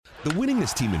The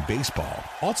winningest team in baseball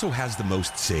also has the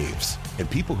most saves, and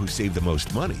people who save the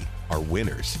most money are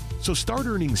winners. So start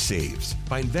earning saves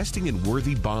by investing in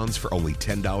worthy bonds for only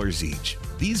 $10 each.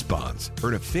 These bonds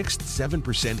earn a fixed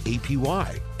 7%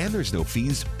 APY, and there's no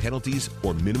fees, penalties,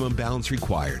 or minimum balance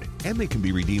required, and they can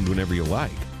be redeemed whenever you like.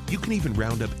 You can even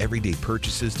round up everyday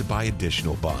purchases to buy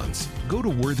additional bonds. Go to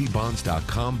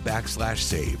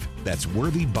worthybonds.com/save. That's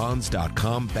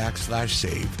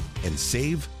worthybonds.com/save and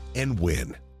save and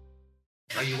win.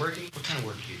 Are you working? What kind of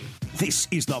work do you do? This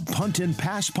is the Punt and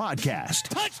Pass Podcast.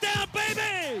 Touchdown,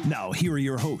 baby! Now, here are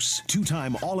your hosts,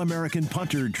 two-time All-American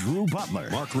punter Drew Butler.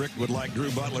 Mark Richt would like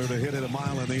Drew Butler to hit it a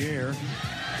mile in the air.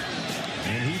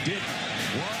 And he did.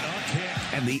 What a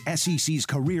kick. And the SEC's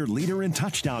career leader in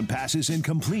touchdown passes and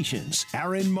completions,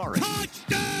 Aaron Murray.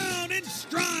 Touchdown in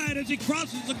stride as he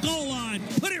crosses the goal line.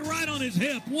 Put it right on his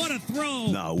hip. What a throw.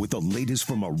 Now, with the latest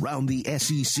from around the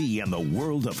SEC and the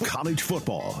world of college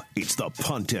football, it's the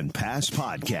Punt and Pass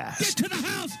Podcast. Get to the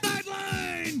house,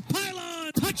 sideline,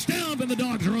 pylon, touchdown, and the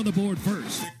Dogs are on the board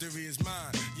first. Victory is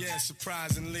mine, yeah,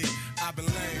 surprisingly. I've been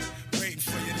laying, waiting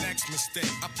for your next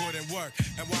mistake. I put in work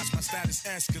and watch my status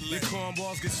escalate.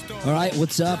 Cornballs get stolen. All right,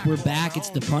 what's up? We're back. It's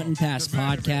the Punt and Pass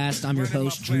Podcast. I'm your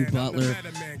host, Drew Butler,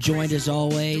 joined as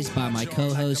always by my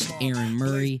co-host, Aaron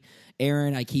Murray.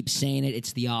 Aaron, I keep saying it,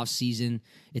 it's the off season.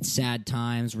 It's sad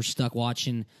times. We're stuck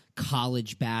watching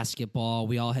college basketball.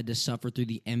 We all had to suffer through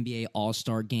the NBA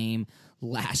All-Star game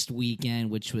last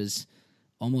weekend, which was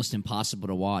almost impossible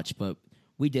to watch, but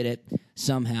we did it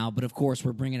somehow. But, of course,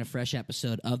 we're bringing a fresh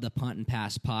episode of the Punt and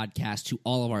Pass Podcast to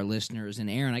all of our listeners. And,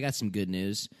 Aaron, I got some good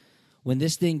news. When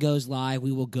this thing goes live,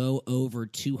 we will go over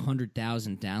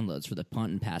 200,000 downloads for the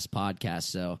Punt and Pass Podcast.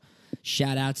 So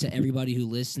shout out to everybody who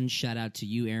listens. Shout out to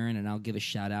you, Aaron, and I'll give a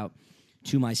shout out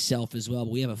to myself as well.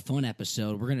 But we have a fun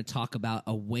episode. We're going to talk about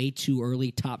a way too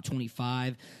early top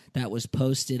 25 that was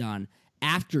posted on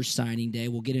after signing day.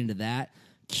 We'll get into that.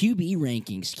 QB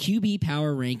rankings, QB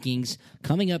power rankings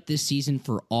coming up this season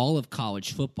for all of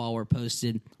college football were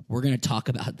posted. We're going to talk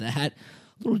about that.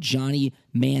 Little Johnny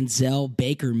Manziel,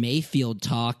 Baker Mayfield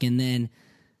talk, and then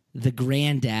the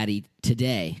granddaddy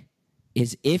today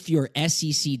is if your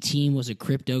SEC team was a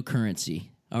cryptocurrency,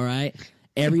 all right?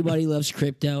 Everybody loves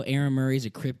crypto. Aaron Murray's a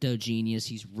crypto genius.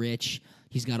 He's rich.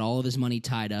 He's got all of his money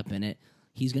tied up in it.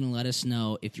 He's going to let us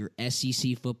know if your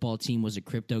SEC football team was a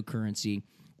cryptocurrency,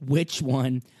 which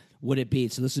one would it be?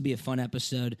 So this would be a fun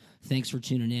episode. Thanks for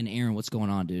tuning in. Aaron, what's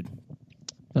going on, dude?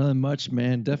 Nothing much,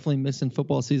 man. Definitely missing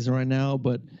football season right now,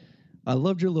 but I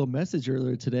loved your little message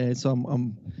earlier today. So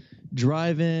I'm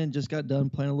driving, just got done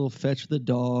playing a little fetch with the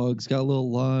dogs, got a little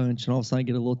lunch, and all of a sudden I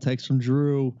get a little text from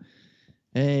Drew.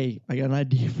 Hey, I got an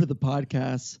idea for the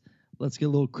podcast. Let's get a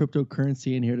little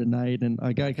cryptocurrency in here tonight. And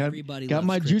I got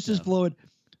my juices flowing.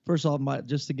 First off,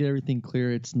 just to get everything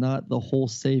clear, it's not the whole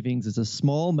savings. It's a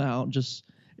small amount.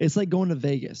 It's like going to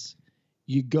Vegas.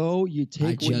 You go, you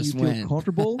take what you feel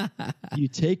comfortable. You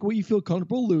take what you feel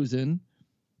comfortable losing.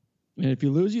 And if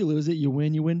you lose, you lose it. You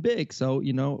win big. So,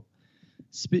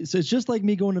 so it's just like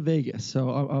me going to Vegas. So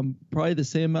I'm probably the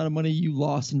same amount of money you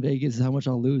lost in Vegas is how much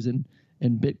I'll lose in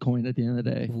Bitcoin at the end of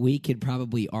the day. We could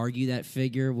probably argue that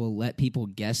figure. We'll let people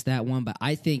guess that one. But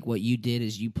I think what you did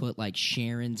is you put like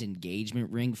Sharon's engagement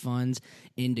ring funds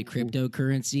into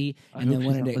cryptocurrency. And then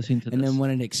when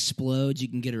it explodes, you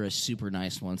can get her a super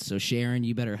nice one. So Sharon,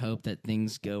 you better hope that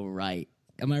things go right.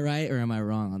 Am I right or am I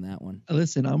wrong on that one?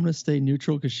 Listen, I'm going to stay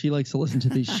neutral because she likes to listen to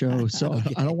these shows. So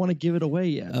okay. I don't want to give it away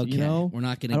yet. Okay. We're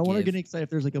not going to I don't want to get excited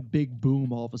if there's like a big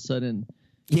boom all of a sudden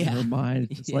in her mind.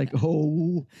 It's like,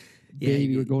 oh...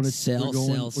 Baby, we're going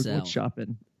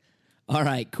shopping. All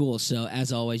right, cool. So,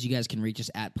 as always, you guys can reach us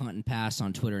at Punt and Pass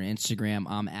on Twitter and Instagram.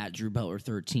 I'm at Drew Butler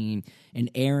 13, and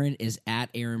Aaron is at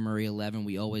Aaron Murray 11.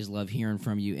 We always love hearing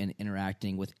from you and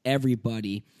interacting with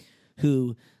everybody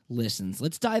who listens.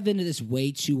 Let's dive into this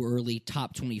way too early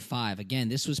top 25. Again,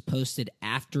 this was posted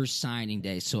after signing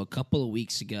day, so a couple of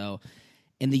weeks ago.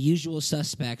 And the usual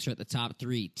suspects are at the top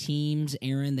three teams,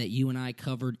 Aaron, that you and I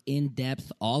covered in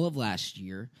depth all of last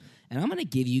year. And I'm going to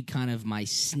give you kind of my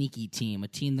sneaky team, a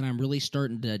team that I'm really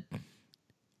starting to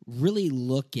really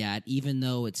look at, even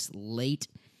though it's late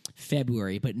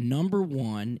February. But number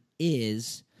one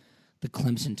is the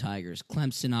Clemson Tigers.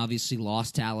 Clemson obviously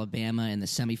lost to Alabama in the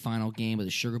semifinal game of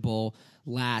the Sugar Bowl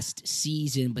last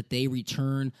season, but they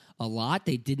return a lot.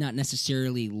 They did not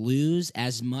necessarily lose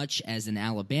as much as an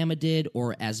Alabama did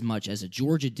or as much as a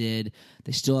Georgia did.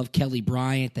 They still have Kelly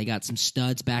Bryant. They got some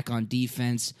studs back on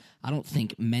defense. I don't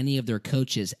think many of their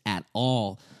coaches at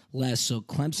all less. So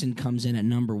Clemson comes in at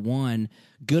number one.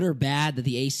 Good or bad that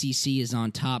the ACC is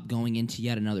on top going into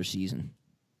yet another season?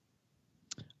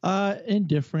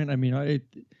 Indifferent. I mean,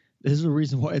 this is the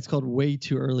reason why it's called way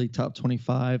too early top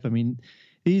 25. I mean,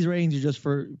 these ratings are just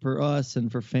for us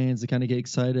and for fans to kind of get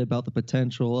excited about the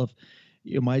potential of,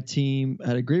 my team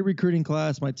had a great recruiting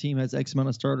class. My team has X amount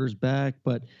of starters back.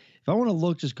 But if I want to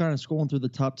look, just kind of scrolling through the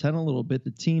top 10 a little bit,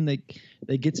 the team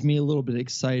that gets me a little bit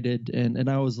excited, and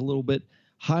I was a little bit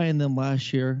high in them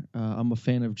last year. I'm a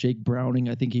fan of Jake Browning.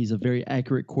 I think he's a very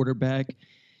accurate quarterback.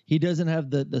 He doesn't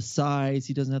have the size.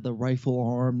 He doesn't have the rifle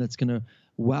arm that's going to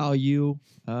wow you,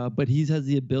 but he has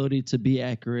the ability to be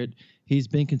accurate. He's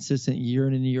been consistent year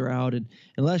in and year out. And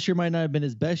last year might not have been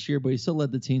his best year, but he still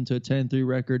led the team to a 10-3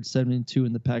 record, 7-2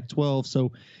 in the Pac-12.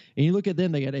 So, and you look at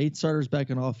them, they got 8 starters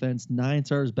back on offense, 9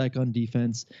 starters back on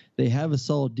defense. They have a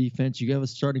solid defense. You have a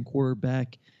starting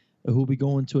quarterback who will be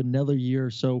going to another year.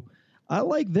 So I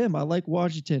like them. I like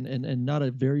Washington and not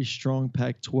a very strong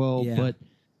Pac-12, but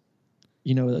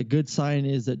a good sign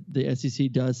is that the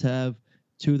SEC does have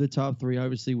 2 of the top 3,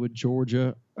 obviously with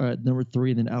Georgia at number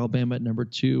 3 and then Alabama at number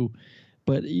 2.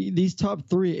 But these top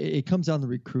 3, it comes down to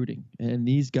recruiting. And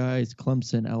these guys,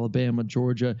 Clemson, Alabama,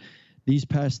 Georgia, these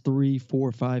past 3,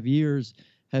 4, 5 years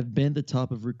have been the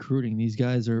top of recruiting. These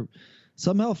guys are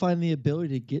somehow finding the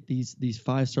ability to get these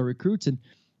 5-star recruits. And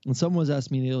someone was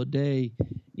asking me the other day,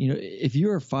 if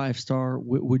you're a 5-star,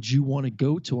 would you want to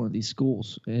go to one of these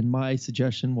schools? And my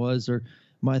suggestion was, or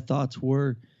my thoughts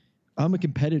were, I'm a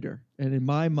competitor. And in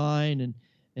my mind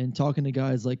and talking to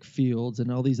guys like Fields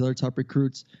and all these other top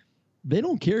recruits, they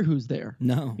don't care who's there.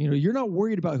 No. You're not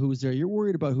worried about who's there. You're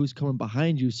worried about who's coming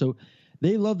behind you. So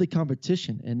they love the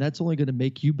competition, and that's only going to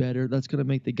make you better. That's going to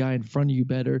make the guy in front of you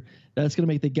better. That's going to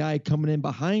make the guy coming in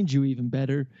behind you even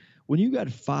better. When you got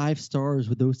 5 stars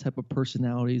with those type of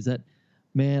personalities that,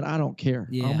 man, I don't care.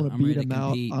 Yeah, I'm going to beat them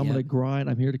out. I'm going to grind.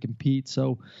 I'm here to compete.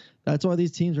 So that's why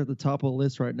these teams are at the top of the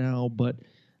list right now. But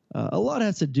a lot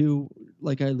has to do,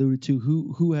 like I alluded to,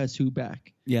 who has who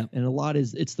back. Yeah. And a lot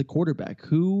it's the quarterback.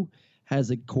 Who has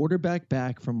a quarterback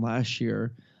back from last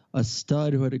year, a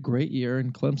stud who had a great year,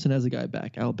 and Clemson has a guy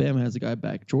back. Alabama has a guy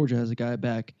back. Georgia has a guy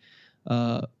back.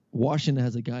 Washington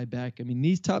has a guy back. I mean,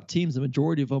 these top teams, the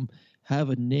majority of them have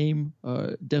a name,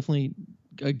 definitely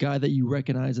a guy that you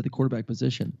recognize at the quarterback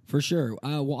position. For sure.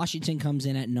 Washington comes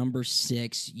in at number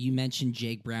 6. You mentioned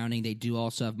Jake Browning. They do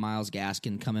also have Myles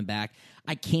Gaskin coming back.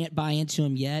 I can't buy into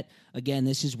him yet. Again,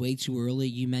 this is way too early.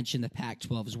 You mentioned the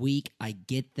Pac-12 is weak. I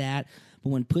get that. But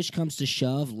when push comes to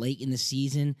shove late in the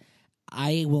season,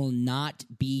 I will not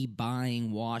be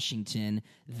buying Washington.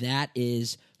 That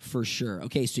is for sure.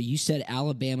 Okay, so you said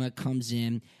Alabama comes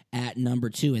in at number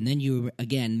 2, and then you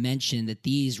again mentioned that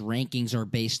these rankings are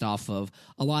based off of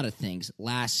a lot of things.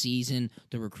 Last season,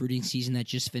 the recruiting season that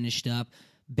just finished up,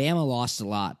 Bama lost a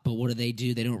lot, but what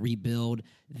do? They don't rebuild.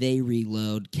 They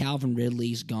reload. Calvin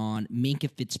Ridley's gone.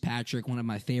 Minkah Fitzpatrick, one of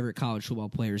my favorite college football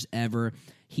players ever,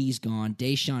 he's gone.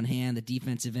 Deshaun Hand, the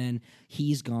defensive end,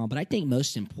 he's gone. But I think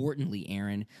most importantly,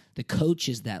 Aaron, the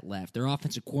coaches that left, their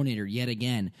offensive coordinator, yet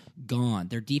again, gone.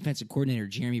 Their defensive coordinator,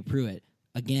 Jeremy Pruitt,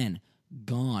 again,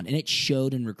 gone. And it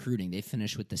showed in recruiting. They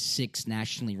finished with the 6th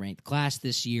nationally ranked class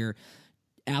this year.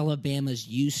 Alabama's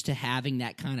used to having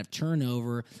that kind of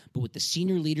turnover, but with the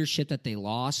senior leadership that they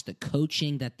lost, the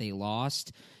coaching that they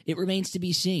lost, it remains to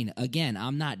be seen. Again,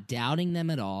 I'm not doubting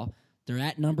them at all. They're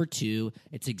at number 2.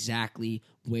 It's exactly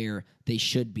where they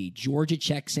should be. Georgia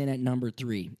checks in at number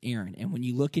 3, Aaron. And when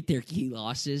you look at their key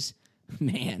losses,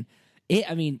 man,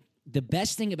 the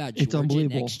best thing about Georgia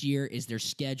next year is their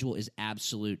schedule is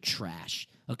absolute trash.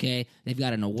 Okay? They've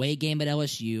got an away game at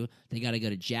LSU. They got to go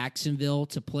to Jacksonville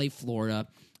to play Florida.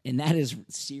 And that is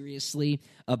seriously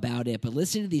about it. But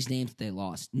listen to these names that they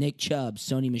lost. Nick Chubb,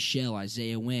 Sony Michel,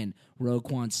 Isaiah Wynn,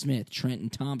 Roquan Smith, Trenton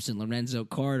Thompson, Lorenzo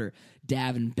Carter,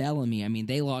 Davin Bellamy. I mean,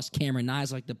 they lost Cameron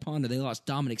Nyes like the punter. They lost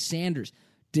Dominic Sanders.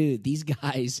 Dude, these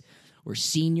guys were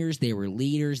seniors. They were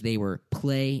leaders. They were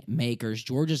playmakers.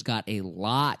 Georgia's got a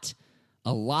lot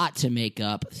to make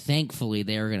up. Thankfully,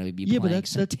 they're going to be playing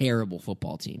some terrible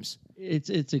football teams.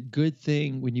 It's a good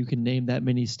thing when you can name that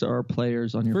many star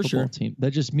players on your football team.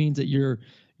 That just means that you're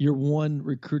one,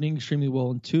 recruiting extremely well,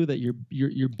 and 2, that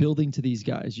you're building to these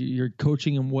guys. You're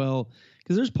coaching them well,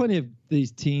 because there's plenty of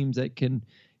these teams that can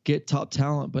get top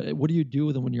talent, but what do you do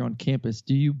with them when you're on campus?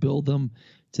 Do you build them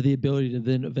to the ability to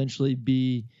then eventually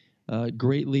be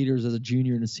great leaders as a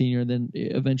junior and a senior, and then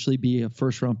eventually be a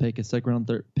first-round pick, a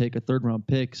second-round pick, a third-round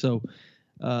pick? So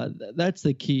that's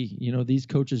the key. These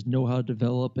coaches know how to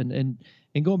develop. And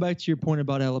going back to your point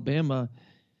about Alabama,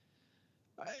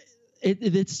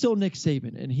 It's still Nick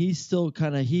Saban, and he's still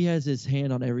he has his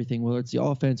hand on everything, whether it's the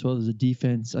offense, whether it's the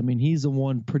defense. I mean, he's the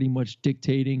one pretty much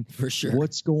dictating for sure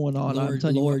what's going on.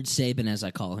 Lord Saban, as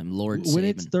I call him, Lord Saban. When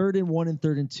it's 3rd and 1 and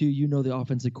 3rd and 2, the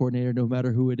offensive coordinator, no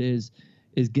matter who it is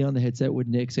get on the headset with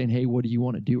Nick saying, "Hey, what do you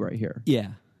want to do right here?" Yeah,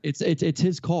 it's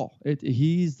his call.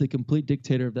 He's the complete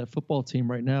dictator of that football team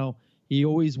right now. He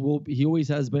always will. He always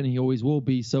has been. And he always will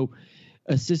be. So,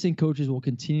 assistant coaches will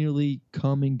continually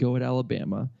come and go at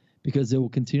Alabama, because they will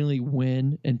continually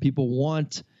win, and people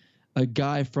want a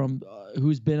guy from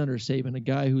who's been under Saban, a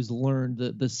guy who's learned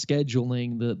the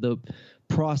scheduling, the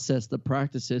process, the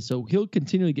practices. So he'll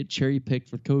continually get cherry picked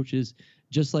for coaches,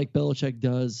 just like Belichick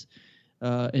does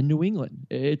in New England.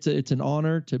 It's an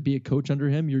honor to be a coach under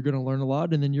him. You're going to learn a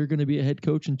lot, and then you're going to be a head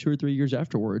coach in 2 or 3 years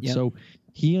afterwards. Yep. So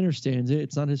he understands it.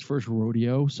 It's not his first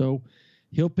rodeo. So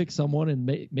he'll pick someone and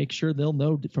make sure they'll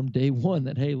know from day one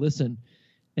that, hey, listen.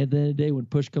 At the end of the day, when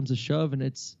push comes to shove, and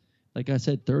it's, like I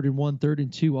said, 3rd and 1, 3rd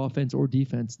and 2, offense or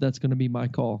defense, that's going to be my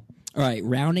call. All right,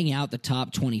 rounding out the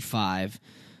top 25,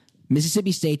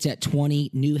 Mississippi State's at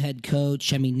 20, new head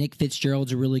coach. I mean, Nick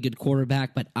Fitzgerald's a really good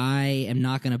quarterback, but I am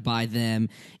not going to buy them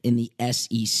in the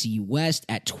SEC West.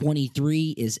 At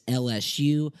 23 is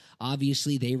LSU.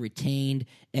 Obviously, they retained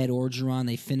Ed Orgeron.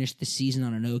 They finished the season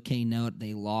on an okay note.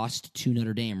 They lost to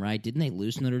Notre Dame, right? Didn't they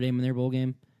lose to Notre Dame in their bowl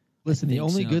game? Listen, the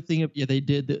only good thing, they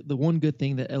did. The one good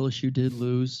thing that LSU did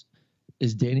lose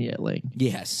is Danny Etling.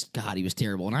 Yes, God, he was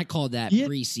terrible, and I called that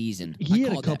preseason. He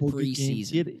had a couple good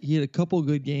games. He had a couple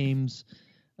good games,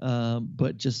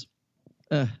 but just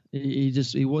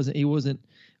he wasn't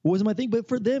my thing. But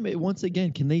for them, once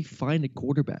again, can they find a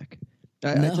quarterback?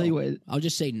 I tell you what, I'll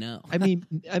just say no. I mean,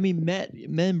 Zach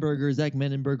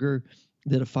Mettenberger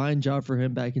did a fine job for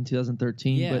him back in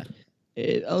 2013, but.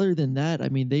 Other than that, I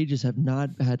mean, they just have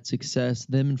not had success.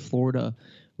 Them in Florida,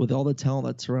 with all the talent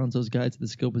that surrounds those guys at the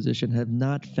skill position, have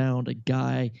not found a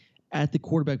guy at the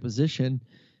quarterback position.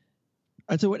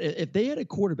 I'd say if they had a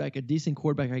decent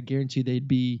quarterback, I guarantee they'd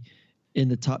be in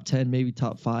the top 10, maybe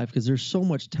top 5, because there's so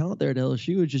much talent there at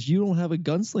LSU. It's just you don't have a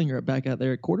gunslinger back out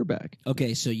there at quarterback.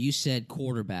 Okay, so you said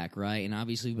quarterback, right? And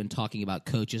obviously we've been talking about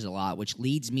coaches a lot, which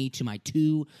leads me to my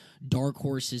 2 dark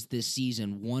horses this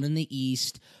season, one in the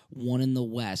East, one in the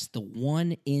West. The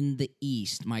one in the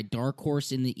East, my dark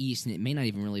horse in the East, and it may not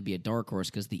even really be a dark horse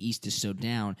because the East is so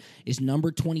down, is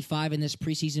number 25 in this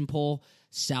preseason poll,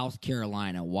 South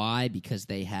Carolina. Why? Because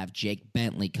they have Jake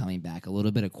Bentley coming back. A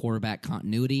little bit of quarterback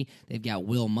continuity. They've got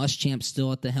Will Muschamp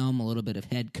still at the helm, a little bit of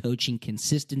head coaching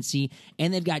consistency,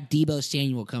 and they've got Deebo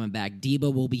Samuel coming back.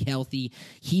 Deebo will be healthy.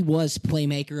 He was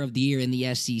Playmaker of the Year in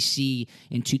the SEC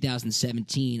in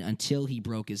 2017 until he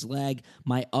broke his leg.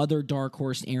 My other dark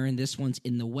horse, Aaron, this one's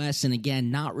in the West, and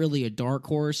again, not really a dark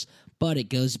horse, but it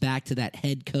goes back to that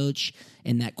head coach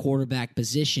and that quarterback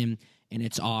position, and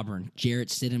it's Auburn. Jarrett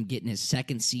Stidham getting his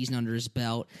 2nd season under his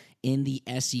belt in the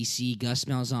SEC. Gus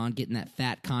Malzahn getting that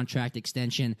fat contract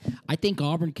extension. I think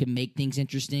Auburn can make things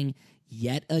interesting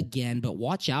yet again, but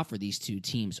watch out for these 2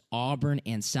 teams, Auburn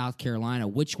and South Carolina.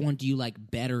 Which one do you like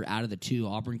better out of the 2?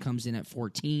 Auburn comes in at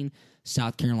 14,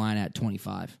 South Carolina at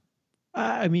 25.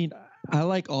 I mean, I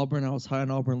like Auburn. I was high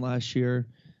on Auburn last year.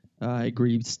 I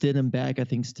agree. Stidham back. I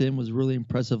think Stidham was really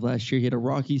impressive last year. He had a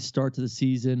rocky start to the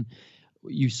season.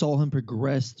 You saw him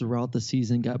progress throughout the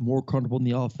season, got more comfortable in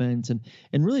the offense, and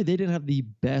really they didn't have the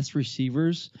best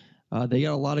receivers. They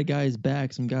got a lot of guys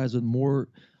back, some guys with more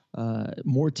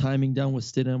timing down with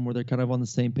Stidham, where they're kind of on the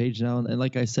same page now. And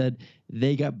like I said,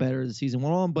 they got better as the season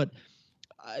went on, but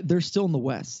they're still in the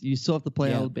West. You still have to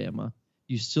play Alabama.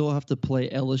 You still have to play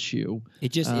LSU.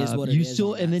 It just is what it is.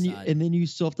 And then you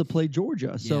still have to play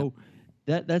Georgia. So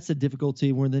that's the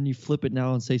difficulty. Where then you flip it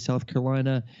now and say South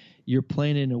Carolina, you're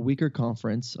playing in a weaker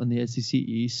conference on the SEC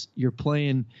East. You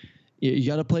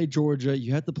got to play Georgia.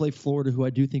 You have to play Florida, who I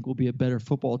do think will be a better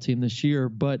football team this year.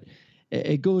 But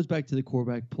it goes back to the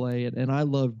quarterback play, and I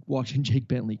love watching Jake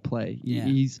Bentley play. Yeah.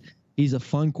 He's a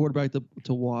fun quarterback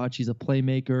to watch. He's a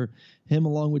playmaker. Him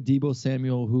along with Deebo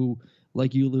Samuel, who,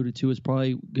 like you alluded to, is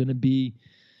probably going to be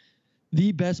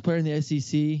the best player in the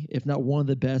SEC, if not one of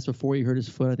the best, before he hurt his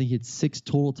foot. I think he had 6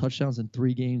 total touchdowns in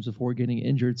 3 games before getting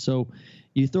injured. So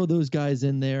you throw those guys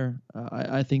in there.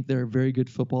 I think they're a very good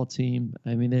football team.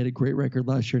 I mean, they had a great record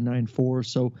last year, 9-4.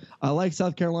 So I like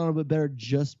South Carolina a bit better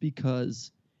just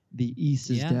because the East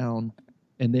is down.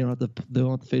 And they don't have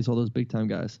to face all those big time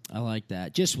guys. I like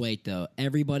that. Just wait though.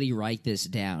 Everybody write this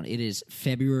down. It is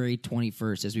February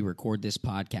 21st as we record this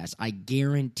podcast. I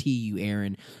guarantee you,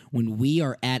 Aaron, when we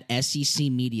are at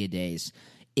SEC Media Days,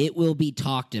 it will be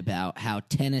talked about how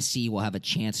Tennessee will have a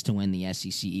chance to win the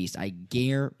SEC East. I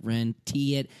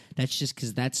guarantee it. That's just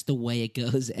because that's the way it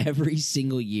goes every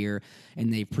single year,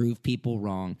 and they prove people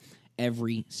wrong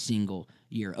every single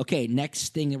year. Okay,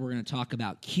 next thing that we're going to talk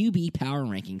about, QB power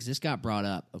rankings. This got brought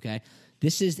up, okay?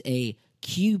 This is a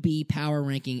QB power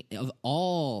ranking of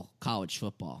all college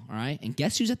football, all right? And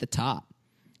guess who's at the top?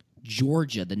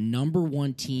 Georgia, the number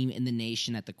 1 team in the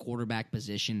nation at the quarterback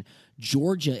position.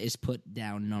 Georgia is put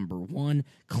down number 1.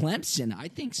 Clemson, I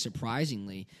think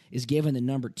surprisingly, is given the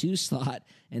number 2 slot,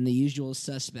 and the usual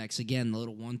suspects, again, the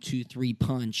little 1, 2, 3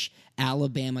 punch.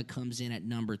 Alabama comes in at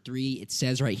number 3. It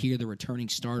says right here the returning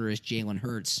starter is Jalen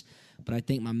Hurts, but I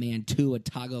think my man Tua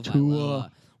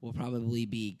Tagovailoa will probably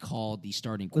be called the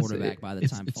starting quarterback by the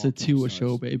time it's a Tua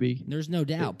show, baby. There's no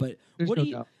doubt. But what do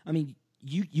you? Doubt. I mean,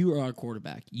 you are our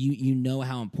quarterback. You know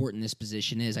how important this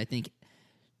position is. I think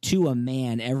to a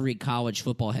man, every college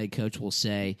football head coach will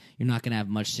say you're not going to have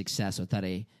much success without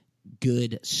a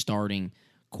good starting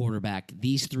quarterback.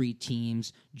 These 3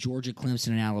 teams, Georgia, Clemson,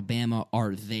 and Alabama,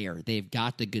 are there. They've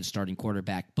got the good starting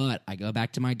quarterback. But I go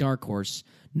back to my dark horse,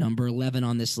 number 11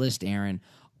 on this list, Aaron.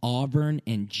 Auburn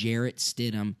and Jarrett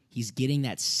Stidham. He's getting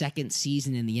that second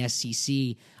season in the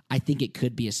SEC. I think it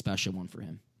could be a special one for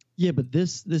him. Yeah, but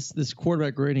this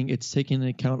quarterback rating, it's taking into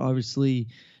account obviously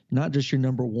not just your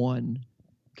number 1,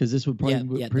 because this would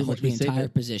probably pretty much be the entire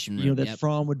position. You know that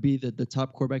Fromm would be the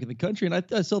top quarterback in the country, and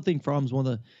I still think Fromm's one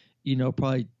of the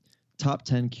probably top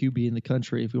 10 QB in the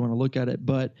country if we want to look at it.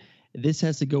 But this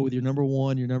has to go with your number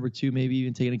 1, your number 2, maybe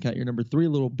even taking into account your number 3 a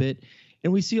little bit.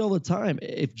 And we see all the time,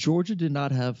 if Georgia did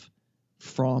not have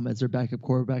Fromm as their backup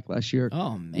quarterback last year,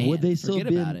 oh man, would they still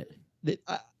forget about it?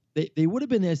 They would have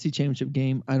been the SEC championship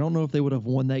game. I don't know if they would have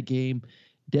won that game.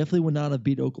 Definitely would not have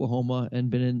beat Oklahoma and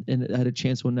been and had a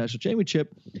chance to win a national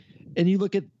championship. And you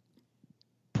look at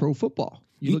pro football.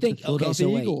 You think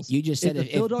Eagles. You just said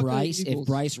if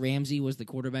Bryce Ramsey was the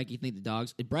quarterback, you think the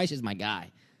Dogs? If Bryce is my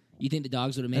guy, you think the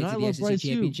Dogs would have made it to the SEC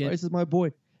championship? Bryce is my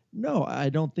boy. No, I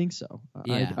don't think so.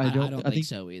 Yeah, I don't think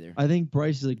so either. I think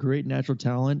Bryce is a great natural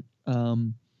talent.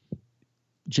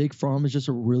 Jake Fromm is just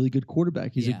a really good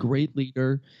quarterback. He's a great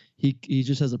leader. He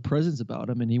just has a presence about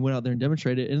him, and he went out there and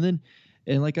demonstrated it.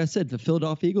 And like I said, the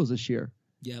Philadelphia Eagles this year,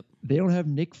 they don't have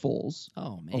Nick Foles,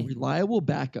 a reliable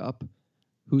backup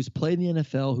who's played in the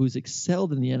NFL, who's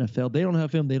excelled in the NFL. They don't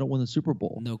have him. They don't win the Super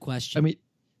Bowl. No question. I mean,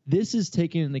 this is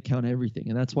taking into account everything,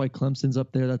 and that's why Clemson's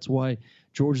up there. That's why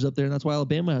Georgia's up there, and that's why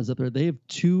Alabama is up there. They have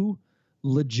 2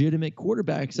 legitimate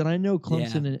quarterbacks, and I know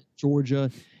Clemson and Georgia,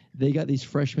 they got these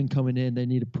freshmen coming in. They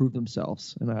need to prove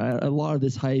themselves. And a lot of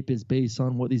this hype is based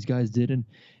on what these guys did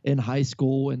in high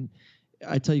school. And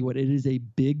I tell you what, it is a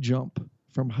big jump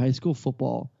from high school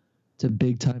football to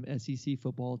big-time SEC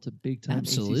football to big-time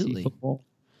ACC football.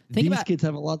 These kids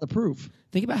have a lot to prove.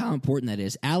 Think about how important that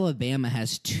is. Alabama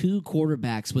has 2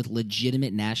 quarterbacks with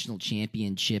legitimate national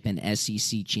championship and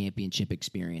SEC championship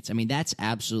experience. I mean, that's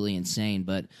absolutely insane,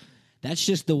 but that's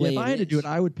just the way if I had to do it,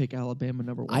 I would pick Alabama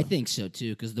number 1. I think so,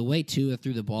 too, because the way Tua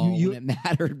threw the ball when it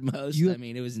mattered most,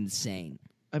 it was insane.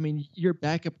 I mean, your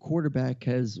backup quarterback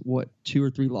has, 2 or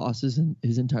 3 losses in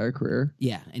his entire career?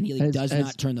 Yeah, and he does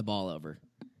not turn the ball over.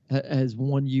 Has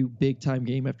won you big-time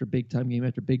game after big-time game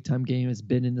after big-time game, has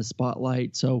been in the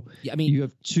spotlight. So, you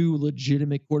have 2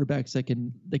 legitimate quarterbacks that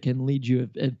can lead you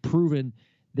and proven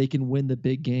they can win the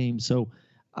big game. So,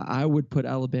 I would put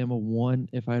Alabama 1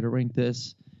 if I had to rank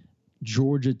this.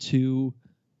 Georgia 2,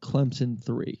 Clemson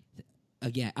 3.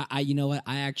 Again, you know what?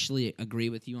 I actually agree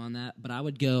with you on that, but I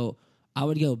would go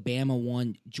Bama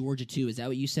 1, Georgia 2. Is that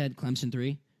what you said? Clemson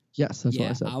 3? Yes, that's what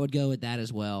I said. I would go with that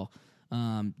as well.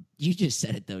 You just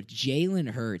said it, though. Jalen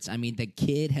Hurts. I mean, the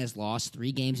kid has lost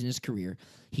 3 games in his career.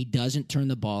 He doesn't turn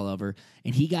the ball over,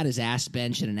 and he got his ass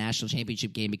benched in a national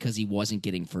championship game because he wasn't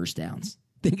getting first downs.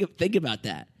 Think about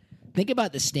that. Think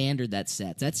about the standard that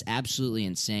sets. That's absolutely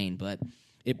insane, but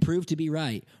it proved to be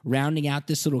right. Rounding out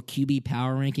this little QB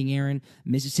power ranking, Aaron,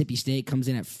 Mississippi State comes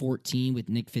in at 14 with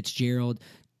Nick Fitzgerald.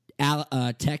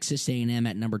 Texas A&M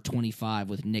at number 25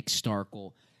 with Nick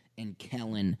Starkel and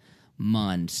Kellen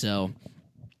Mond. So,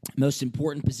 most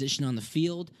important position on the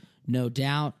field, no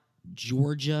doubt,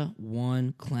 Georgia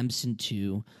 1, Clemson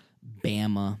 2,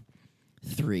 Bama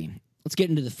 3. Let's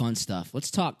get into the fun stuff. Let's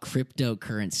talk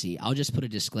cryptocurrency. I'll just put a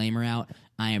disclaimer out.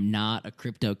 I am not a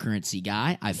cryptocurrency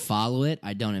guy. I follow it.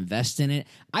 I don't invest in it.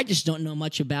 I just don't know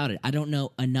much about it. I don't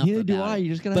know enough about it. Neither do I. You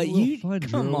just got to have a little fun, Drew.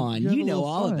 Come on. You know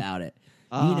all about it.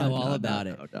 You know all about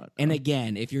it. No. And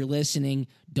again, if you're listening,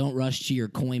 don't rush to your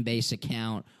Coinbase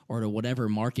account or to whatever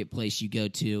marketplace you go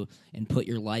to and put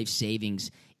your life savings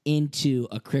into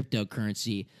a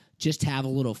cryptocurrency. just have a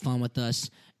little fun with us.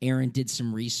 Aaron did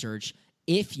some research.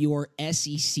 If your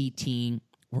SEC team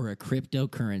were a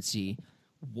cryptocurrency,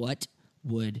 what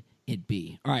would it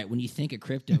be? All right, when you think of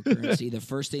cryptocurrency, the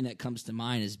first thing that comes to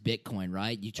mind is Bitcoin,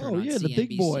 right? You turn on CNBC, the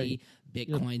big boy.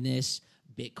 Bitcoin this,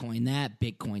 Bitcoin that,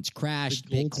 Bitcoin's crashed,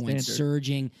 gold Bitcoin's standard.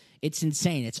 surging. It's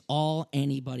insane. It's all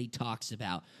anybody talks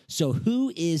about. So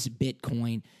who is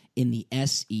Bitcoin in the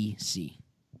SEC?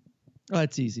 Oh,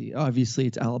 it's easy. Obviously,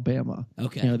 it's Alabama.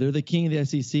 Okay. You know, they're the king of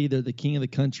the SEC. They're the king of the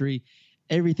country.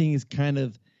 Everything is kind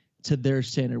of to their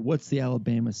standard. What's the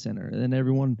Alabama center? And then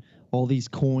everyone, all these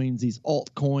coins, these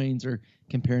altcoins are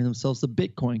comparing themselves to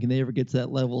Bitcoin. Can they ever get to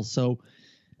that level? So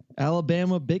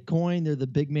Alabama, Bitcoin, they're the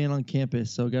big man on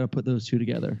campus. So got to put those two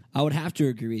together. I would have to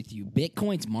agree with you.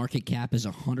 Bitcoin's market cap is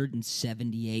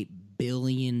 $178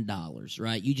 billion,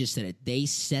 right? You just said it. They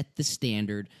set the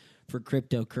standard for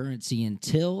cryptocurrency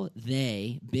until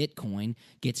Bitcoin,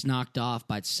 gets knocked off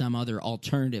by some other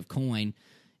alternative coin.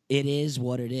 It is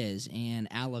what it is, and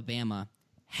Alabama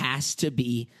has to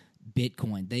be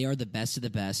Bitcoin. They are the best of the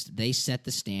best. They set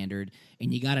the standard,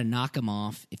 and you got to knock them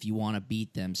off if you want to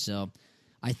beat them. So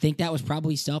I think that was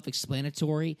probably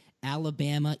self-explanatory.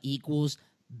 Alabama equals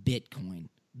Bitcoin.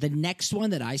 The next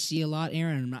one that I see a lot,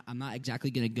 Aaron, I'm not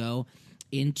exactly going to go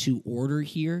into order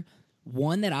here.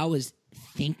 One that I was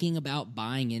thinking about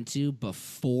buying into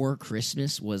before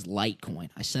Christmas was Litecoin.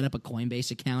 I set up a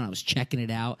Coinbase account. I was checking it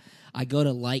out. I go to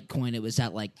Litecoin. It was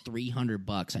at like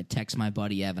 $300. I text my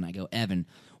buddy Evan. I go, Evan,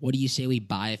 what do you say we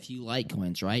buy a few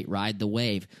Litecoins, right? Ride the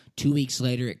wave. 2 weeks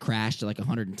later, it crashed to like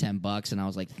 $110, and I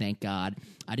was like, thank God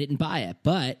I didn't buy it.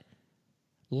 But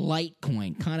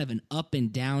Litecoin, kind of an up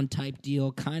and down type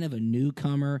deal, kind of a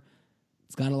newcomer.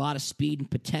 It's got a lot of speed and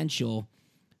potential.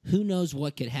 Who knows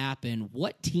what could happen?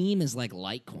 What team is like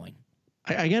Litecoin?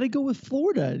 I got to go with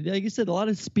Florida. Like you said, a lot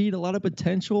of speed, a lot of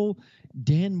potential.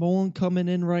 Dan Mullen coming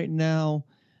in right now.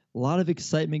 A lot of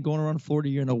excitement going around Florida.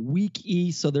 You're in a weak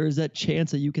East, so there is that chance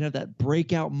that you can have that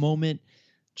breakout moment,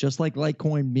 just like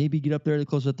Litecoin. Maybe get up there to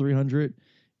close to 300.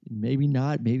 Maybe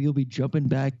not. Maybe you'll be jumping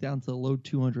back down to the low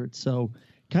 200s. So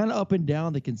kind of up and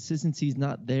down. The consistency is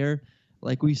not there.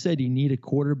 Like we said, you need a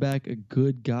quarterback, a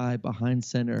good guy behind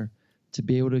center to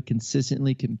be able to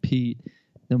consistently compete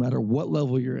no matter what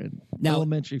level you're in. Now,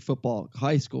 elementary football,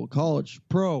 high school, college,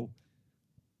 pro.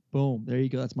 Boom. There you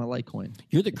go. That's my Litecoin.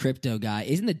 You're the crypto guy.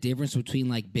 Isn't the difference between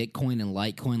like Bitcoin and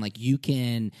Litecoin, like you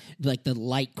can, like the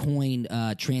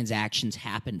Litecoin transactions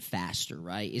happen faster,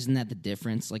 right? Isn't that the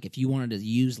difference? Like if you wanted to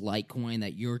use Litecoin,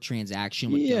 that your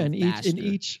transaction would go faster.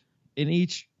 In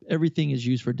each, everything is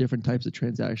used for different types of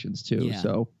transactions too. Yeah.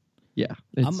 So, yeah.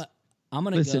 I'm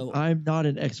gonna go. I'm not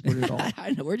an expert at all.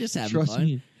 I know we're just having Trust fun.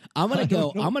 me. I'm gonna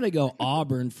go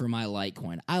Auburn for my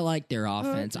Litecoin. I like their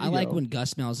offense. I like when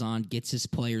Gus Malzahn gets his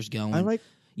players going.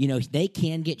 They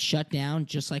can get shut down,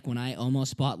 just like when I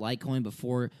almost bought Litecoin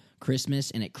before Christmas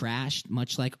and it crashed,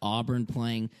 much like Auburn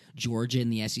playing Georgia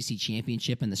in the SEC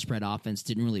championship, and the spread offense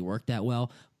didn't really work that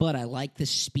well. But I like the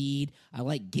speed. I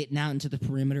like getting out into the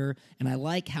perimeter, and I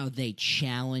like how they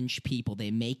challenge people. They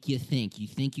make you think. You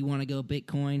think you want to go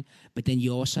Bitcoin, but then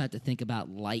you also have to think about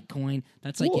Litecoin.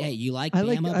 That's like, hey, you like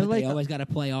Bama, but they always got to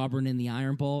play Auburn in the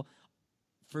Iron Bowl.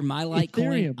 For my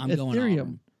Litecoin, I'm going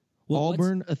Auburn.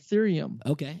 Auburn, Ethereum.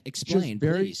 Okay, explain,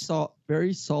 just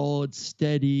very solid,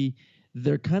 steady.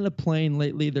 They're kind of playing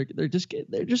lately. They're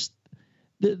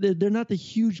not the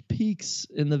huge peaks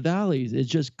in the valleys. It's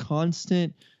just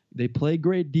constant. They play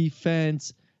great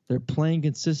defense. They're playing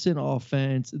consistent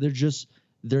offense. They're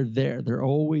there. They're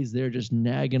always there, just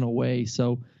nagging away.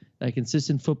 So that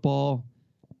consistent football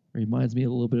reminds me a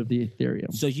little bit of the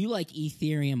Ethereum. So you like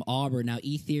Ethereum, Auburn. Now,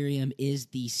 Ethereum is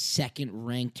the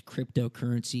second-ranked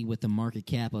cryptocurrency with a market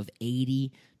cap of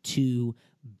 $82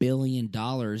 billion.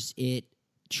 It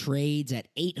trades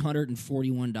at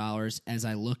 $841 as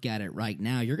I look at it right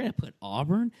now. You're going to put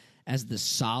Auburn as the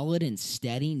solid and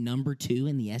steady number 2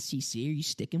 in the SEC. Are you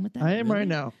sticking with that? I am right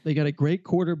now. They got a great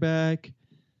quarterback.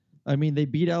 I mean, they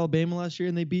beat Alabama last year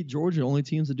and they beat Georgia. Only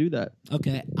teams to do that.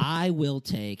 Okay, I will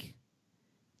take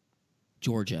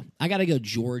Georgia. I got to go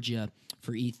Georgia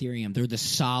for Ethereum. They're the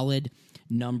solid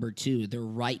number 2. They're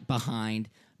right behind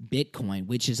Bitcoin,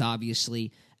 which is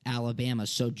obviously Alabama.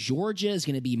 So Georgia is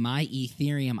going to be my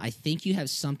Ethereum. I think you have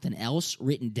something else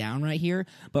written down right here,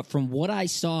 but from what I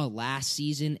saw last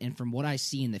season and from what I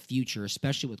see in the future,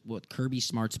 especially with what Kirby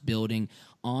Smart's building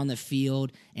on the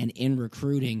field and in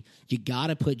recruiting, you got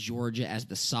to put Georgia as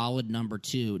the solid number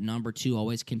 2. Number 2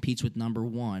 always competes with number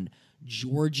 1.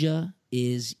 Georgia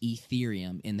is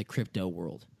Ethereum in the crypto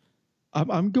world.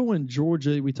 I'm going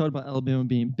Georgia. We talked about Alabama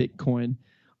being Bitcoin.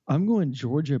 I'm going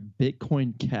Georgia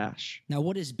Bitcoin Cash. Now,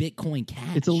 what is Bitcoin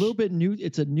Cash? It's a little bit new.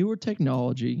 It's a newer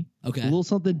technology. Okay. A little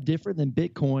something different than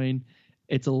Bitcoin.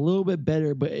 It's a little bit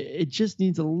better, but it just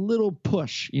needs a little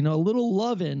push, a little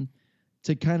loving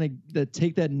to kind of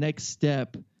take that next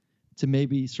step to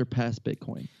maybe surpass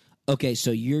Bitcoin. Okay,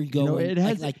 so you're going it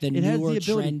has, like the newer,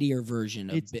 trendier version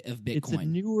of Bitcoin. It's a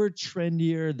newer,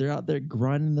 trendier. They're out there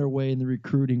grinding their way in the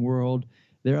recruiting world.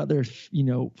 They're out there,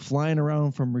 flying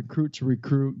around from recruit to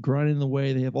recruit, grinding the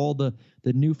way. They have all the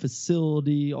new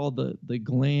facility, all the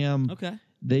glam. Okay.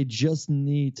 They just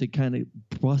need to kind of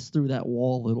bust through that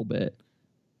wall a little bit.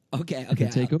 Okay.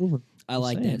 Take over. I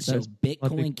like that. So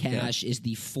Bitcoin Cash is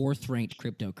the 4th-ranked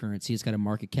cryptocurrency. It's got a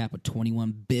market cap of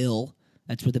 $21 billion.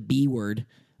 That's with a B word.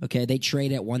 Okay, they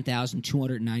trade at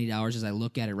 $1,290 as I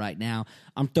look at it right now.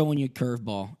 I'm throwing you a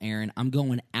curveball, Aaron. I'm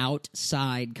going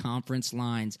outside conference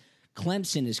lines.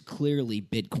 Clemson is clearly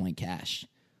Bitcoin Cash.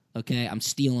 Okay, I'm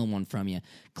stealing one from you.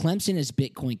 Clemson is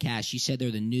Bitcoin Cash. You said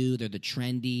they're the new, they're the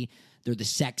trendy, they're the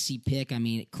sexy pick. I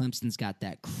mean, Clemson's got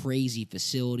that crazy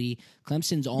facility.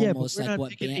 Clemson's almost but we're like not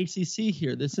what ACC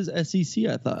here. This is SEC,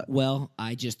 I thought. Well,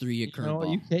 I just threw you a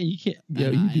curveball. You can't.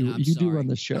 You do run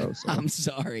the show. So. I'm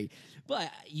sorry. But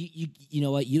you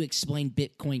know what? You explained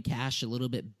Bitcoin Cash a little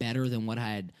bit better than what I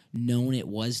had known it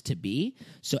was to be.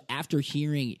 So after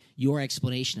hearing your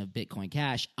explanation of Bitcoin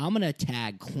Cash, I'm going to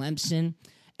tag Clemson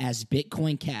as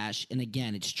Bitcoin Cash. And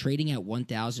again, it's trading at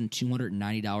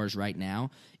 $1,290 right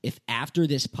now. If after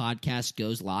this podcast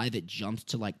goes live, it jumps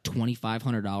to like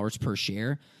 $2,500 per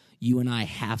share, you and I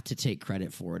have to take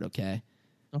credit for it, okay?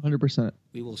 100%.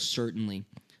 We will certainly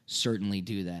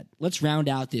do that. Let's round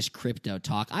out this crypto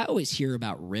talk. I always hear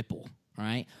about Ripple, all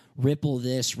right? Ripple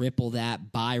this, Ripple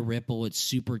that, buy Ripple. It's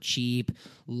super cheap,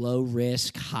 low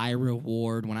risk, high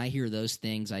reward. When I hear those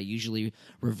things, I usually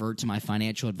revert to my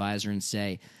financial advisor and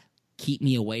say, keep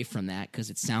me away from that because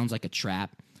it sounds like a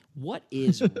trap. What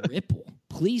is Ripple?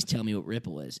 Please tell me what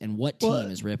Ripple is and what team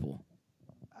is Ripple?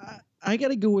 I got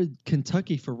to go with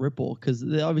Kentucky for Ripple because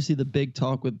obviously the big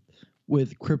talk with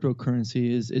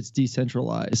cryptocurrency is it's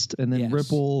decentralized. And then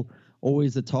Ripple,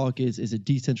 always the talk is it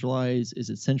decentralized? Is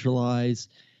it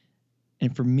centralized?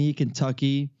 And for me,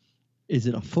 Kentucky, is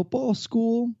it a football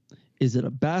school? Is it a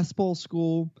basketball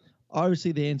school?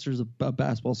 Obviously, the answer is a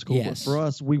basketball school. Yes. But for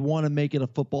us, we want to make it a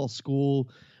football school.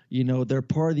 They're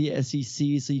part of the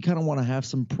SEC, so you kind of want to have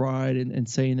some pride in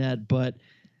saying that. But,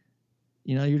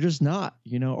 you're just not.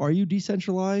 Are you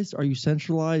decentralized? Are you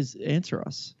centralized? Answer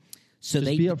us. So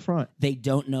just be upfront. They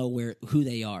don't know who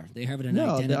they are. They have an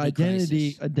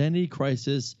identity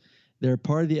crisis. They're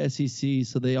part of the SEC,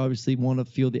 so they obviously want to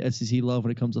feel the SEC love when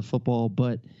it comes to football.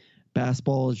 But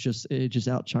basketball just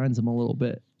outshines them a little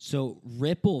bit. So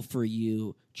Ripple for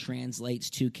you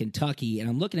translates to Kentucky, and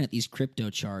I'm looking at these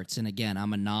crypto charts, and again,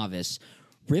 I'm a novice.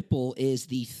 Ripple is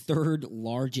the 3rd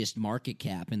largest market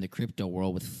cap in the crypto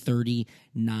world with $39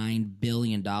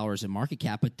 billion in market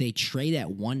cap, but they trade at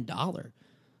 $1.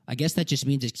 I guess that just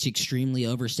means it's extremely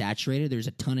oversaturated. There's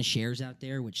a ton of shares out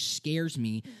there, which scares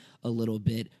me a little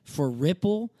bit. For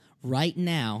Ripple, right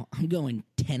now, I'm going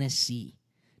Tennessee.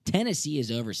 Tennessee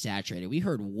is oversaturated. We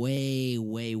heard way,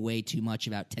 way, way too much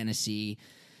about Tennessee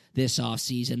this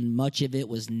offseason. Much of it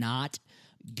was not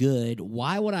good.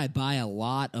 Why would I buy a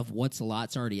lot of what's a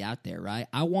lot's already out there, right?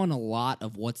 I want a lot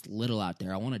of what's little out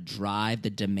there. I want to drive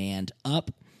the demand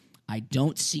up. I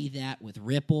don't see that with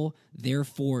Ripple.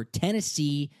 Therefore,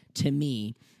 Tennessee, to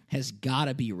me, has got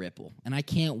to be Ripple. And I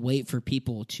can't wait for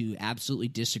people to absolutely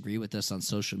disagree with us on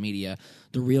social media,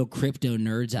 the real crypto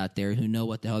nerds out there who know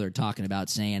what the hell they're talking about,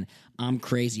 saying I'm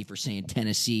crazy for saying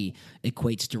Tennessee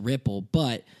equates to Ripple.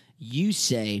 But you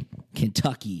say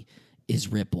Kentucky is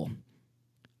Ripple.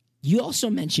 You also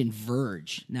mentioned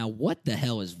Verge. Now, what the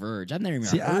hell is Verge? I've never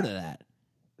even heard of that.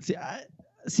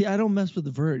 I don't mess with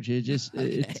the Verge. It just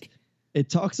it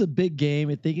talks a big game.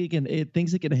 It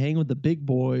thinks it can hang with the big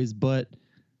boys, but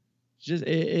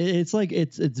it's like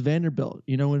it's Vanderbilt.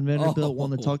 When Vanderbilt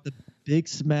want to talk the big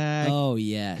smack. Oh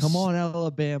yes. Come on,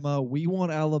 Alabama. We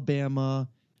want Alabama.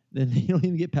 Then they don't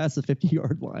even get past the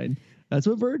 50-yard line. That's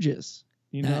what Verge is.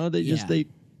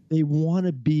 They want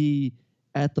to be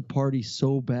at the party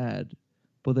so bad,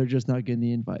 but they're just not getting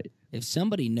the invite. If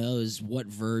somebody knows what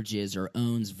Verge is or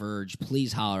owns Verge,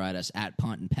 please holler at us at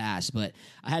Punt and Pass. But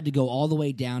I had to go all the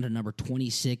way down to number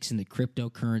 26 in the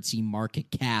cryptocurrency market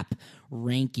cap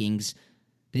rankings.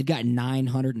 They've got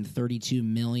 932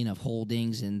 million of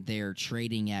holdings, and they're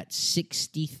trading at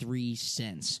 63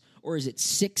 cents. Or is it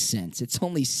 6 cents? It's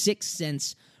only 6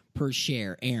 cents per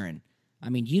share. Aaron, I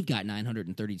mean, you've got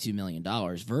 $932 million.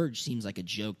 Verge seems like a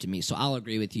joke to me, so I'll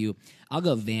agree with you. I'll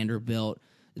go Vanderbilt.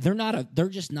 they're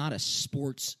just not a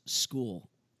sports school.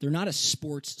 They're not a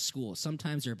sports school.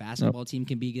 Sometimes their basketball team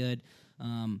can be good.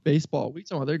 Baseball. We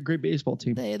talking about they're a great baseball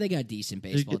team. They got decent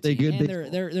baseball They team. good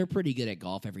And they're pretty good at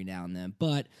golf every now and then.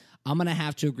 But I'm gonna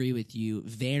have to agree with you.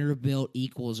 Vanderbilt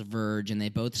equals Verge, and they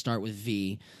both start with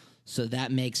V. So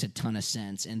that makes a ton of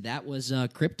sense. And that was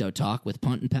Crypto Talk with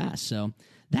Punt and Pass. So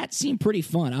that seemed pretty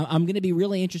fun. I'm going to be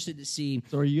really interested to see.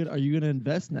 So are you going to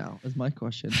invest now? Is my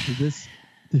question.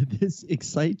 Did this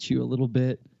excite you a little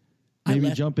bit?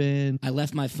 Maybe jump in. I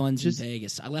left my funds in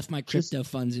Vegas. I left my crypto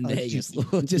funds in Vegas.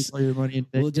 We'll just all your money in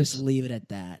Vegas. We'll just leave it at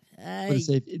that.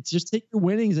 It's just take your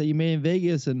winnings that you made in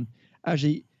Vegas and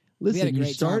actually. Listen, we had a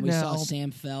great time. We now. saw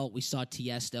Sam Felt. We saw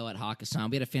Tiesto at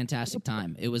Hakkasan. We had a fantastic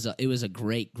time. It was a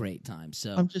great time.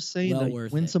 So I'm just saying well that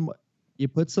worth when it. you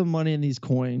put some money in these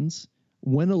coins,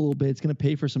 win a little bit, it's going to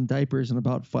pay for some diapers in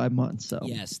about 5 months. So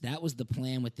yes, that was the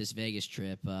plan with this Vegas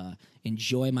trip.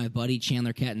 Enjoy my buddy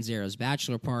Chandler Catanzaro's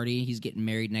bachelor party. He's getting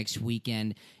married next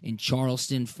weekend in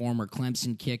Charleston. Former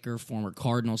Clemson kicker, former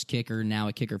Cardinals kicker, now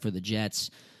a kicker for the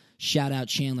Jets. Shout out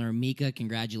Chandler and Mika.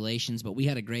 Congratulations. But we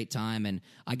had a great time, and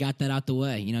I got that out the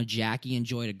way. You know, Jackie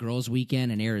enjoyed a girls'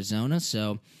 weekend in Arizona,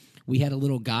 so we had a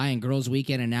little guy and girls'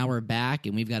 weekend, and now we're back,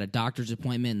 and we've got a doctor's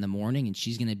appointment in the morning, and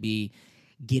she's going to be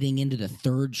getting into the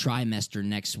third trimester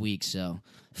next week. So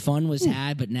fun was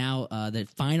had, but now the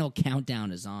final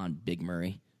countdown is on, Big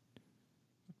Murray.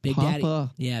 Big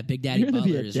Papa. Daddy, Big Daddy You're gonna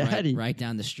be Butler a is daddy. right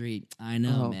down the street. I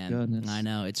know, Oh, man. goodness. I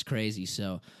know, it's crazy.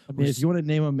 So I mean, if you want to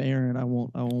name him Aaron, I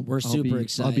won't. We're super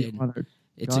excited. I'll be honored.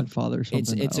 It's Godfather or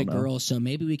something. It's a I don't know. girl, so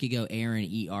maybe we could go Aaron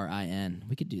ERIN.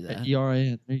 We could do that.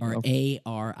 ERIN. There you Or go.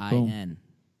 ARIN.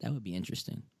 That would be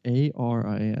interesting.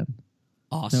 ARIN.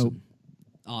 Awesome. Nope.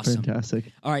 Awesome.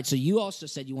 Fantastic. All right, so you also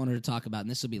said you wanted to talk about, and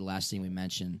this will be the last thing we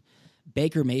mention,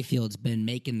 Baker Mayfield's been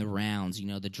making the rounds, you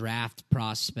know, the draft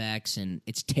prospects, and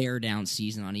it's tear down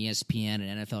season on ESPN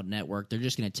and NFL Network. They're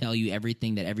just going to tell you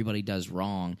everything that everybody does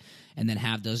wrong and then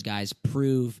have those guys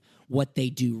prove what they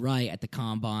do right at the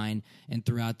combine and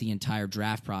throughout the entire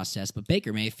draft process. But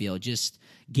Baker Mayfield just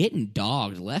getting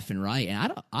dogged left and right,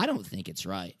 and I don't think it's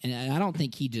right. And I don't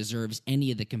think he deserves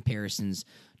any of the comparisons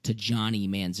to Johnny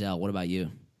Manziel. What about you?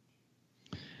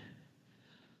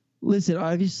 Listen,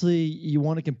 obviously, you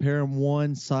want to compare them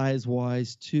one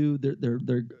size-wise. Two,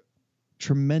 they're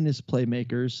tremendous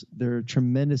playmakers. They're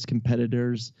tremendous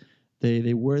competitors.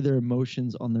 They wear their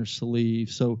emotions on their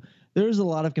sleeve. So there's a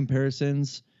lot of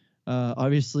comparisons.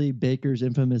 Obviously, Baker's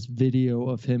infamous video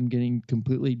of him getting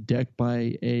completely decked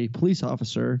by a police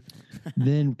officer,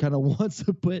 then kind of wants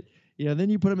to put, then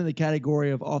you put him in the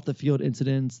category of off-the-field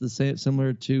incidents,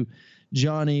 similar to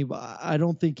Johnny. I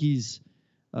don't think he's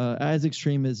as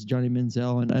extreme as Johnny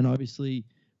Manziel, and obviously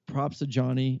props to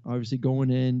Johnny, obviously going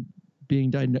in, being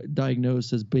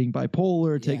diagnosed as being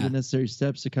bipolar, taking the necessary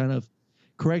steps to kind of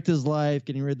correct his life,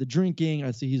 getting rid of the drinking.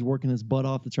 I see he's working his butt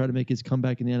off to try to make his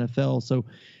comeback in the NFL. So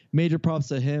major props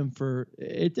to him for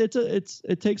it.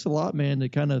 It takes a lot, man, to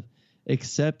kind of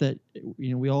accept that,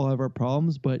 we all have our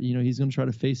problems, but he's going to try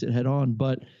to face it head on.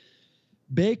 But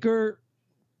Baker,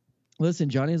 listen,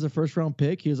 Johnny is a first round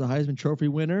pick. He was a Heisman Trophy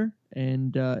winner.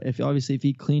 And if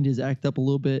he cleaned his act up a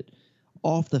little bit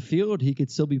off the field, he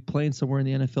could still be playing somewhere in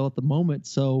the NFL at the moment.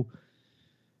 So,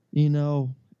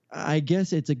 I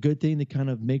guess it's a good thing to kind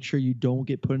of make sure you don't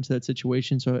get put into that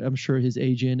situation. So I'm sure his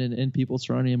agent and people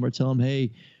surrounding him are telling him,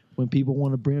 hey, when people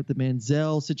want to bring up the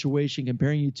Manziel situation,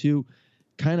 comparing you to,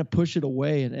 kind of push it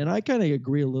away. And I kind of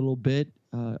agree a little bit.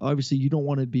 Obviously, you don't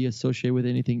want to be associated with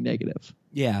anything negative.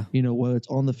 Yeah. Whether it's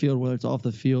on the field, whether it's off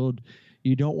the field.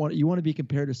 You want to be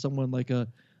compared to someone like a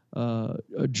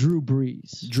Drew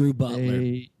Brees, Drew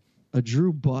Butler, a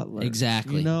Drew Butler.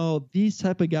 Exactly. These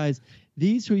type of guys,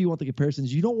 these who you want the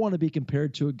comparisons. You don't want to be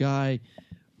compared to a guy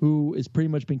who has pretty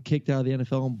much been kicked out of the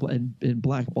NFL and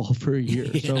blackballed for a year.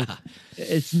 So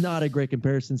it's not a great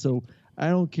comparison. So I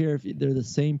don't care if they're the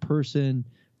same person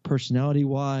personality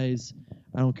wise.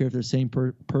 I don't care if they're the same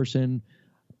person.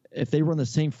 If they run the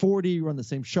same 40, run the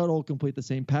same shuttle, complete the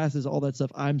same passes, all that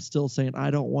stuff, I'm still saying I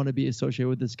don't want to be associated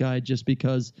with this guy just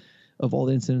because of all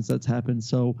the incidents that's happened.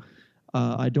 So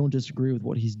I don't disagree with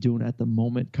what he's doing at the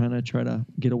moment, kind of try to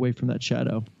get away from that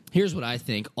shadow. Here's what I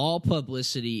think. All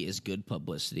publicity is good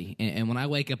publicity. And when I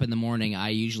wake up in the morning, I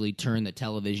usually turn the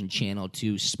television channel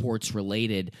to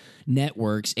sports-related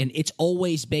networks, and it's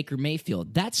always Baker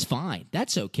Mayfield. That's fine.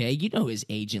 That's okay. His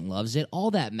agent loves it.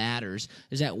 All that matters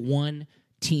is that one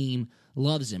team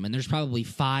loves him. And there's probably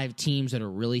 5 teams that are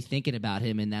really thinking about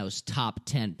him in those top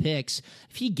 10 picks.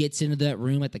 If he gets into that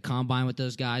room at the combine with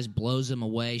those guys, blows them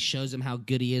away, shows them how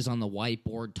good he is on the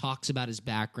whiteboard, talks about his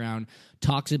background,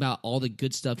 talks about all the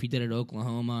good stuff he did at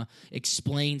Oklahoma,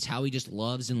 explains how he just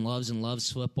loves and loves and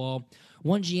loves football,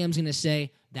 one GM's going to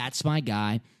say, that's my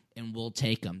guy, and we'll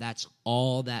take him. That's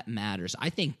all that matters. I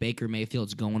think Baker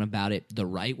Mayfield's going about it the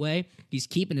right way. He's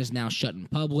keeping his mouth shut in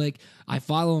public. I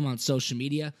follow him on social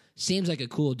media. Seems like a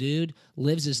cool dude.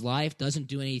 Lives his life. Doesn't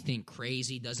do anything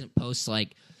crazy. Doesn't post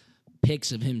like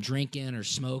pics of him drinking or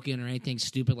smoking or anything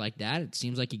stupid like that. It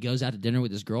seems like he goes out to dinner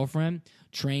with his girlfriend,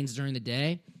 trains during the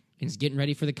day, and is getting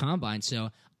ready for the combine. So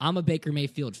I'm a Baker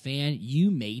Mayfield fan.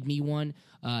 You made me one.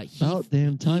 About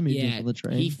damn time he did for the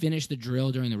train. He finished the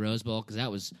drill during the Rose Bowl because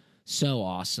that was so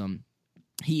awesome.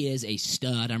 He is a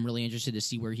stud. I'm really interested to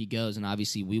see where he goes, and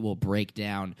obviously we will break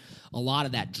down a lot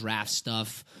of that draft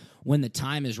stuff when the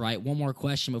time is right. One more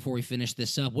question before we finish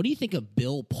this up. What do you think of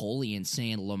Bill Polian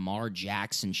saying Lamar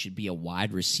Jackson should be a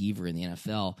wide receiver in the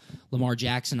NFL? Lamar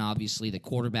Jackson, obviously, the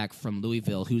quarterback from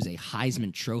Louisville, who's a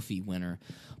Heisman Trophy winner.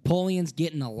 Polian's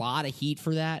getting a lot of heat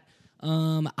for that.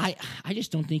 I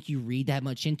just don't think you read that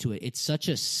much into it. It's such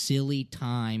a silly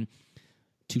time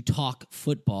to talk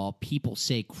football. People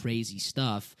say crazy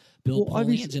stuff. Bill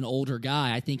Polian's an older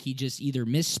guy. I think he just either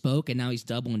misspoke and now he's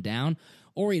doubling down,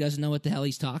 or he doesn't know what the hell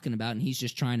he's talking about and he's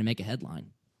just trying to make a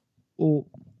headline. Well,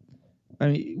 I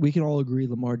mean, we can all agree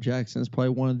Lamar Jackson is probably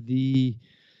one of the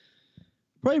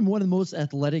most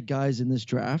athletic guys in this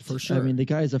draft. For sure. I mean, the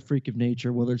guy is a freak of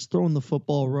nature, whether it's throwing the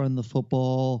football, running the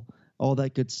football, all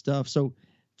that good stuff. So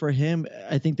for him,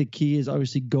 I think the key is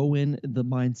obviously go in the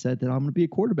mindset that I'm going to be a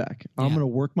quarterback. I'm going to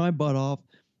work my butt off.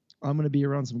 I'm going to be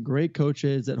around some great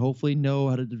coaches that hopefully know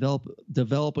how to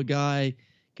develop a guy,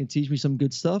 can teach me some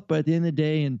good stuff. But at the end of the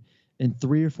day, in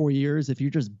 3 or 4 years, if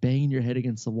you're just banging your head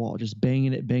against the wall, just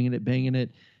banging it,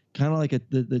 kind of like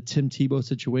the Tim Tebow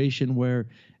situation where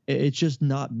it's just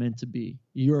not meant to be.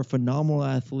 You're a phenomenal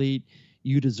athlete.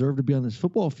 You deserve to be on this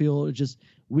football field. It's just,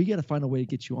 we got to find a way to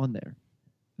get you on there.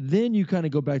 Then you kind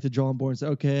of go back to drawing board and say,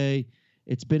 okay,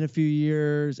 it's been a few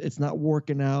years. It's not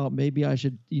working out. Maybe I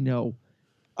should,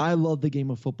 I love the game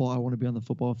of football. I want to be on the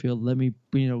football field. Let me,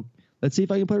 let's see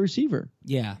if I can play receiver.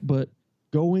 Yeah. But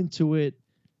go into it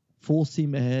full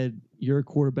steam ahead. You're a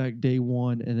quarterback day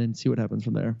one, and then see what happens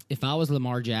from there. If I was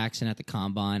Lamar Jackson at the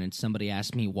combine and somebody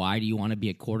asked me, why do you want to be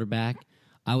a quarterback?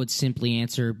 I would simply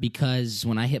answer, because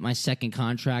when I hit my second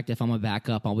contract, if I'm a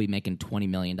backup, I'll be making $20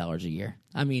 million a year.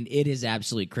 I mean, it is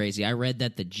absolutely crazy. I read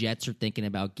that the Jets are thinking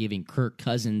about giving Kirk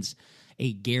Cousins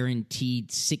a guaranteed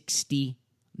 $60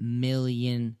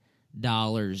 million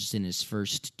in his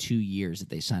first 2 years that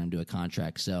they sign him to a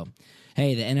contract. So,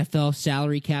 hey, the NFL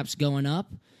salary cap's going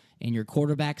up, and your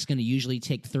quarterback's going to usually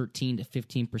take 13 to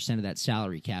 15% of that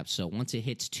salary cap. So once it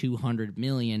hits $200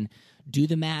 million, do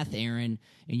the math, Aaron,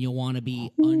 and you'll want to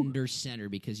be under center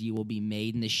because you will be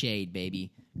made in the shade,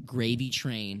 baby. Gravy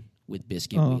train with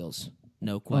biscuit wheels.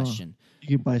 No question.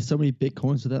 You can buy so many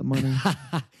Bitcoins with that money.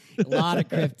 A lot of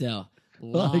crypto. A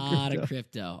lot of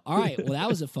crypto. All right. Well, that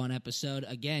was a fun episode.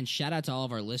 Again, shout out to all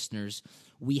of our listeners.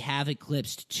 We have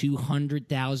eclipsed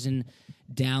 200,000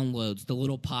 downloads. The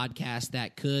little podcast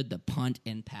that could, the Punt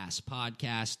and Pass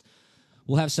podcast.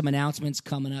 We'll have some announcements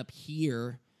coming up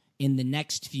here in the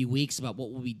next few weeks about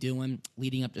what we'll be doing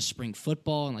leading up to spring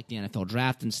football and like the NFL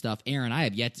draft and stuff. Aaron, I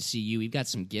have yet to see you. We've got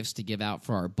some gifts to give out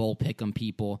for our Bowl Pick'em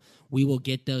people. We will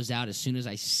get those out as soon as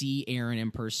I see Aaron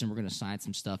in person. We're going to sign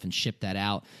some stuff and ship that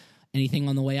out. Anything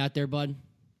on the way out there, bud?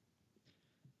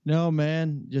 No,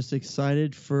 man. Just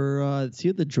excited for see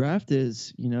what the draft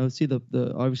is. See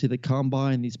the obviously the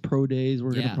combine, these pro days.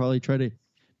 We're gonna probably try to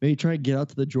get out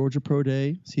to the Georgia Pro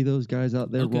Day, see those guys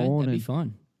out there rolling. That'd be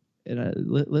fun. And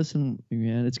listen,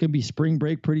 man, it's gonna be spring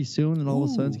break pretty soon, and all of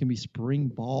a sudden it's gonna be spring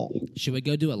ball. Should we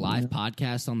go do a live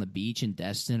podcast on the beach in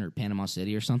Destin or Panama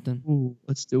City or something? Ooh,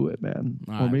 let's do it, man.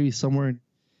 All right. Maybe somewhere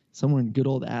in good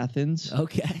old Athens.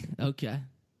 Okay.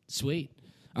 Sweet.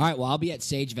 All right, well, I'll be at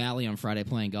Sage Valley on Friday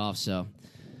playing golf, so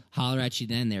holler at you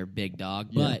then there, big dog.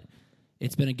 Yeah. But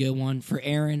it's been a good one. For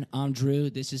Aaron, I'm Drew.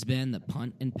 This has been the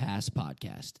Punt and Pass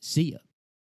podcast. See ya.